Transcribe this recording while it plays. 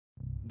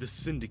The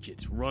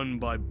syndicate, run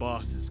by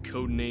bosses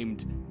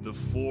codenamed the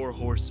Four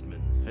Horsemen,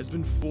 has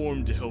been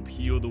formed to help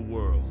heal the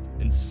world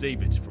and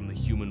save it from the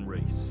human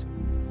race.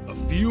 A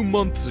few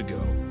months ago,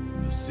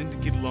 the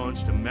syndicate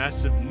launched a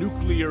massive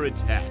nuclear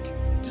attack,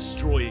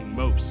 destroying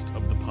most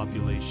of the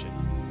population.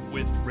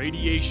 With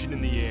radiation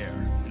in the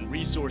air and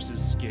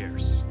resources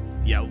scarce,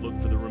 the outlook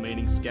for the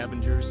remaining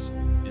scavengers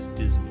is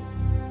dismal.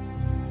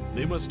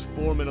 They must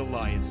form an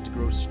alliance to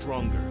grow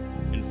stronger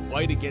and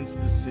fight against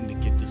the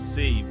syndicate to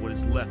save what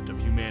is left of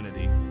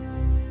humanity.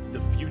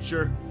 The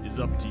future is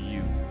up to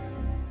you.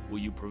 Will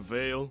you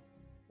prevail,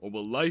 or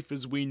will life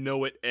as we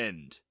know it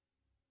end?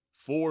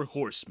 Four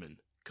Horsemen,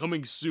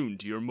 coming soon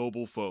to your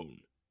mobile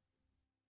phone.